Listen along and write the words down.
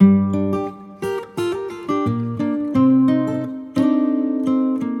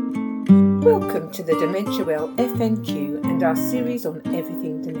Welcome to the Dementia Well FNQ and our series on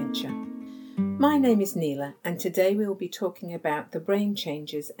everything dementia. My name is Nela and today we will be talking about the brain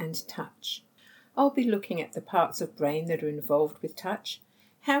changes and touch. I'll be looking at the parts of brain that are involved with touch,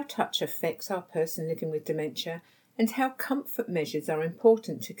 how touch affects our person living with dementia, and how comfort measures are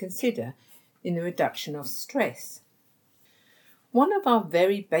important to consider in the reduction of stress. One of our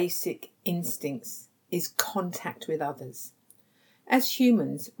very basic instincts is contact with others. As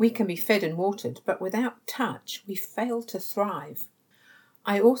humans, we can be fed and watered, but without touch, we fail to thrive.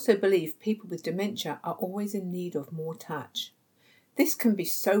 I also believe people with dementia are always in need of more touch. This can be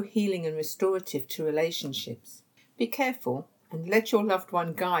so healing and restorative to relationships. Be careful and let your loved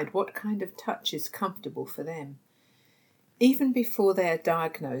one guide what kind of touch is comfortable for them. Even before they are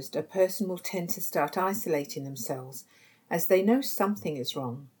diagnosed, a person will tend to start isolating themselves as they know something is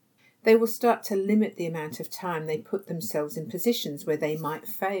wrong. They will start to limit the amount of time they put themselves in positions where they might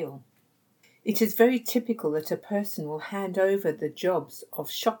fail. It is very typical that a person will hand over the jobs of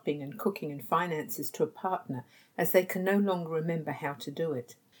shopping and cooking and finances to a partner as they can no longer remember how to do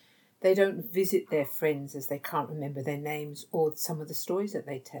it. They don't visit their friends as they can't remember their names or some of the stories that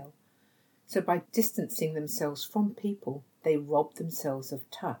they tell. So by distancing themselves from people, they rob themselves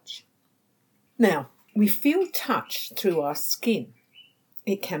of touch. Now, we feel touch through our skin.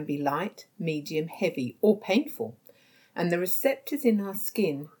 It can be light, medium, heavy, or painful, and the receptors in our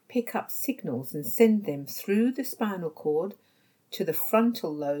skin pick up signals and send them through the spinal cord to the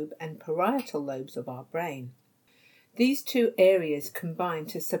frontal lobe and parietal lobes of our brain. These two areas combine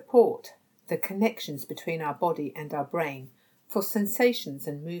to support the connections between our body and our brain for sensations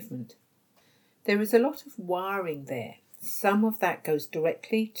and movement. There is a lot of wiring there. Some of that goes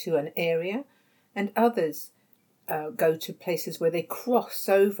directly to an area, and others go to places where they cross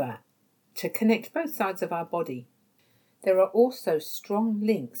over to connect both sides of our body. There are also strong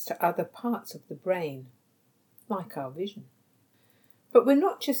links to other parts of the brain, like our vision. But we're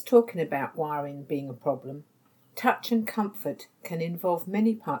not just talking about wiring being a problem. Touch and comfort can involve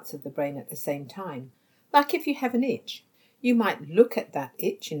many parts of the brain at the same time. Like if you have an itch, you might look at that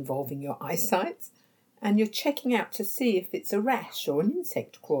itch involving your eyesight, and you're checking out to see if it's a rash or an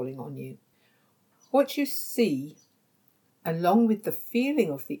insect crawling on you. What you see, along with the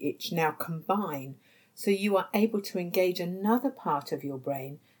feeling of the itch, now combine so you are able to engage another part of your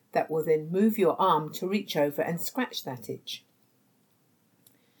brain that will then move your arm to reach over and scratch that itch.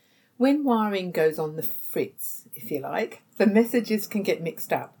 When wiring goes on the fritz, if you like, the messages can get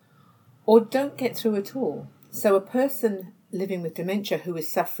mixed up or don't get through at all. So a person living with dementia who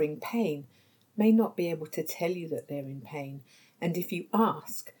is suffering pain may not be able to tell you that they're in pain. And if you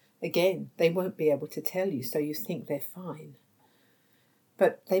ask, again, they won't be able to tell you, so you think they're fine.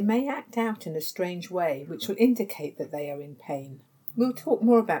 But they may act out in a strange way, which will indicate that they are in pain. We'll talk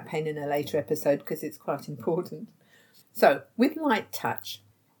more about pain in a later episode because it's quite important. So, with light touch,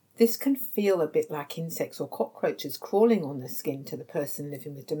 this can feel a bit like insects or cockroaches crawling on the skin to the person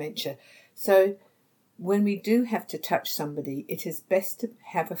living with dementia. So, when we do have to touch somebody, it is best to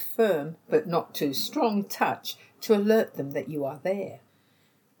have a firm but not too strong touch to alert them that you are there.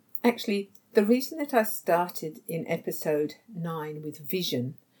 Actually, the reason that I started in episode 9 with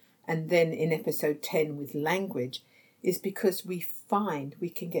vision and then in episode 10 with language is because we find we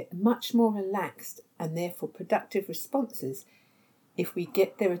can get much more relaxed and therefore productive responses if we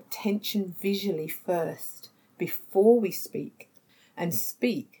get their attention visually first before we speak and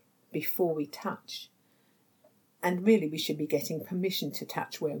speak before we touch. And really we should be getting permission to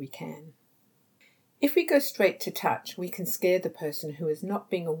touch where we can. If we go straight to touch, we can scare the person who is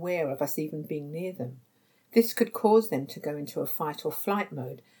not being aware of us even being near them. This could cause them to go into a fight or flight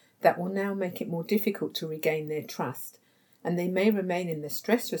mode that will now make it more difficult to regain their trust, and they may remain in the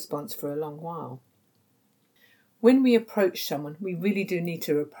stress response for a long while. When we approach someone, we really do need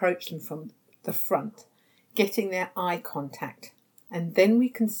to approach them from the front, getting their eye contact, and then we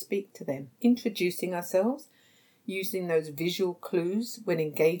can speak to them, introducing ourselves, using those visual clues when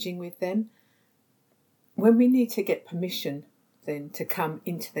engaging with them. When we need to get permission then to come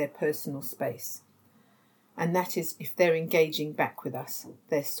into their personal space, and that is if they're engaging back with us,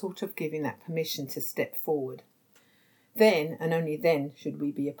 they're sort of giving that permission to step forward. Then and only then should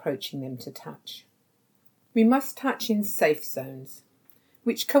we be approaching them to touch. We must touch in safe zones,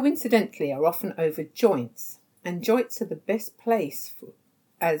 which coincidentally are often over joints, and joints are the best place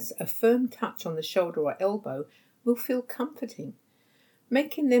as a firm touch on the shoulder or elbow will feel comforting,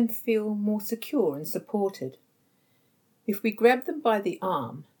 making them feel more secure and supported. If we grab them by the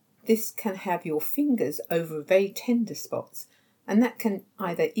arm, this can have your fingers over very tender spots, and that can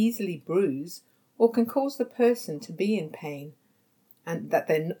either easily bruise or can cause the person to be in pain and that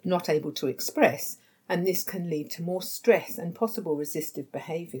they're not able to express, and this can lead to more stress and possible resistive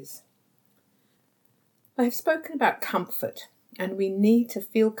behaviours. I have spoken about comfort, and we need to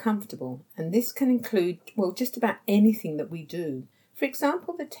feel comfortable, and this can include, just about anything that we do. For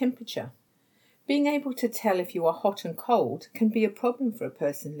example, the temperature. Being able to tell if you are hot and cold can be a problem for a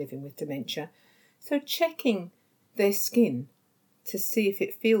person living with dementia, so checking their skin to see if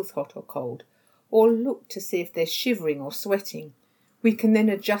it feels hot or cold, or look to see if they're shivering or sweating. We can then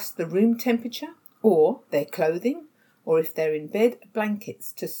adjust the room temperature, or their clothing, or if they're in bed,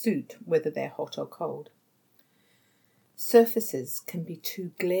 blankets to suit whether they're hot or cold. Surfaces can be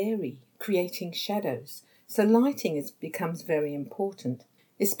too glary, creating shadows, so lighting becomes very important,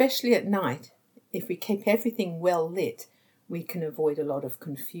 especially at night. If we keep everything well lit, we can avoid a lot of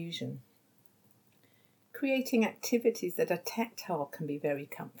confusion. Creating activities that are tactile can be very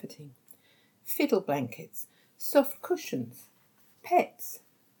comforting. Fiddle blankets, soft cushions, pets.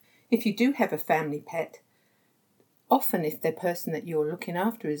 If you do have a family pet, often if the person that you're looking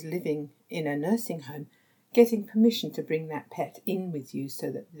after is living in a nursing home, getting permission to bring that pet in with you so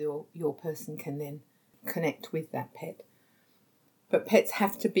that your person can then connect with that pet. But pets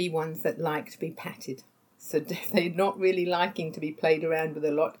have to be ones that like to be patted. So if they're not really liking to be played around with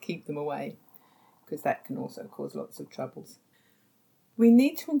a lot, keep them away, because that can also cause lots of troubles. We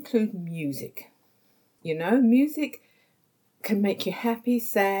need to include music. Music can make you happy,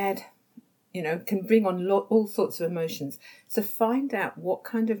 sad, can bring on all sorts of emotions. So find out what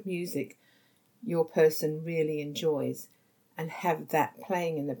kind of music your person really enjoys and have that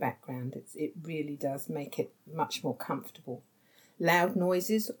playing in the background. It really does make it much more comfortable. Loud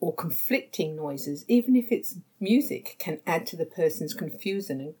noises or conflicting noises, even if it's music, can add to the person's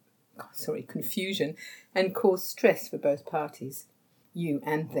confusion and cause stress for both parties, you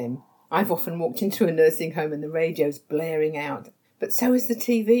and them. I've often walked into a nursing home and the radio's blaring out, but so is the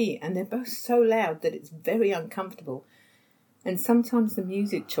TV, and they're both so loud that it's very uncomfortable. And sometimes the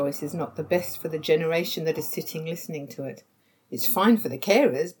music choice is not the best for the generation that is sitting listening to it. It's fine for the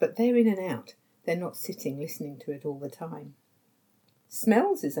carers, but they're in and out. They're not sitting listening to it all the time.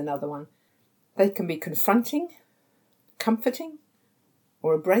 Smells is another one. They can be confronting, comforting,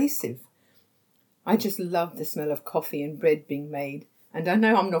 or abrasive. I just love the smell of coffee and bread being made. And I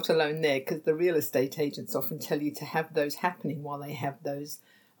know I'm not alone there, because the real estate agents often tell you to have those happening while they have those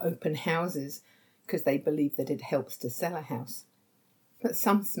open houses, because they believe that it helps to sell a house. But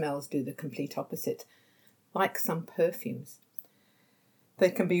some smells do the complete opposite, like some perfumes. They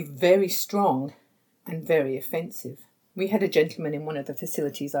can be very strong and very offensive. We had a gentleman in one of the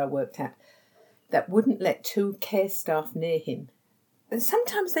facilities I worked at that wouldn't let 2 care staff near him. And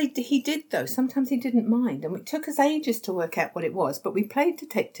sometimes he did, though. Sometimes he didn't mind. And it took us ages to work out what it was. But we played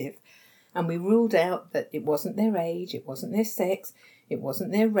detective, and we ruled out that it wasn't their age, it wasn't their sex, it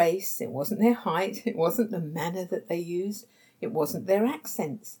wasn't their race, it wasn't their height, it wasn't the manner that they used, it wasn't their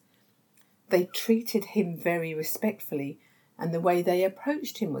accents. They treated him very respectfully, and the way they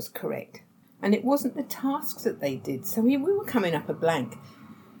approached him was correct. And it wasn't the tasks that they did, so we were coming up a blank.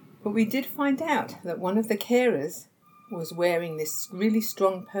 But we did find out that one of the carers was wearing this really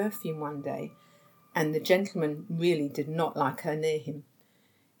strong perfume one day, and the gentleman really did not like her near him.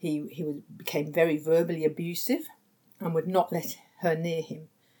 He became very verbally abusive and would not let her near him.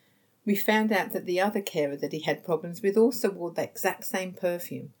 We found out that the other carer that he had problems with also wore the exact same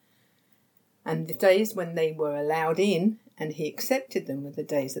perfume. And the days when they were allowed in and he accepted them were the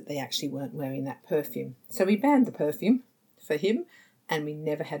days that they actually weren't wearing that perfume. So we banned the perfume for him, and we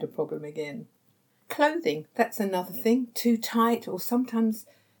never had a problem again. Clothing, that's another thing. Too tight, or sometimes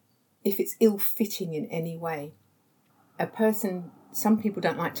if it's ill-fitting in any way. Some people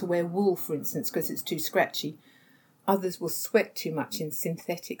don't like to wear wool, for instance, because it's too scratchy. Others will sweat too much in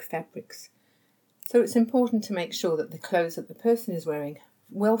synthetic fabrics. So it's important to make sure that the clothes that the person is wearing are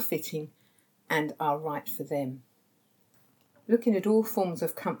well-fitting and are right for them. Looking at all forms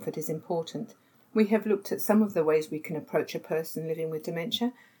of comfort is important. We have looked at some of the ways we can approach a person living with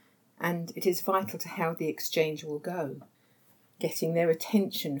dementia, and it is vital to how the exchange will go. Getting their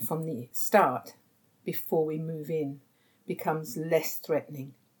attention from the start before we move in becomes less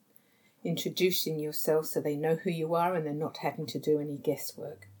threatening. Introducing yourself so they know who you are and they're not having to do any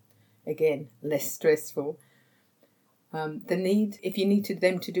guesswork. Again, less stressful. If you need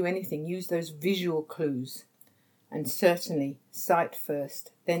them to do anything, use those visual clues. And certainly sight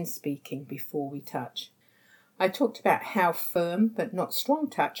first, then speaking before we touch. I talked about how firm but not strong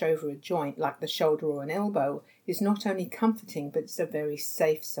touch over a joint like the shoulder or an elbow is not only comforting but it's a very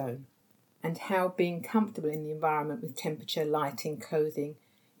safe zone. And how being comfortable in the environment with temperature, lighting, clothing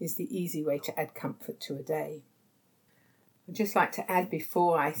is the easy way to add comfort to a day. I'd just like to add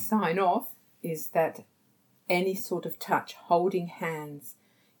before I sign off is that any sort of touch, holding hands,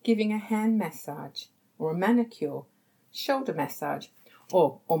 giving a hand massage or a manicure, shoulder massage,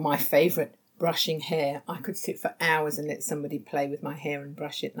 or my favourite, brushing hair. I could sit for hours and let somebody play with my hair and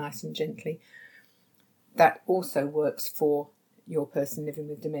brush it nice and gently. That also works for your person living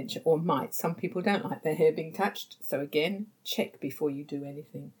with dementia, or might. Some people don't like their hair being touched, so again, check before you do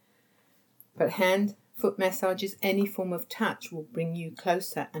anything. But hand, foot massages, any form of touch will bring you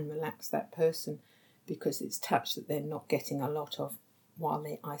closer and relax that person, because it's touch that they're not getting a lot of while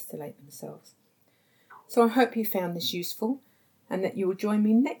they isolate themselves. So I hope you found this useful and that you will join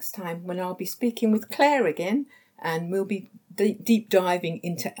me next time when I'll be speaking with Claire again, and we'll be deep diving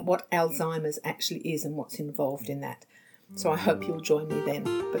into what Alzheimer's actually is and what's involved in that. So I hope you'll join me then.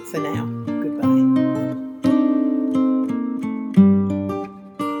 But for now,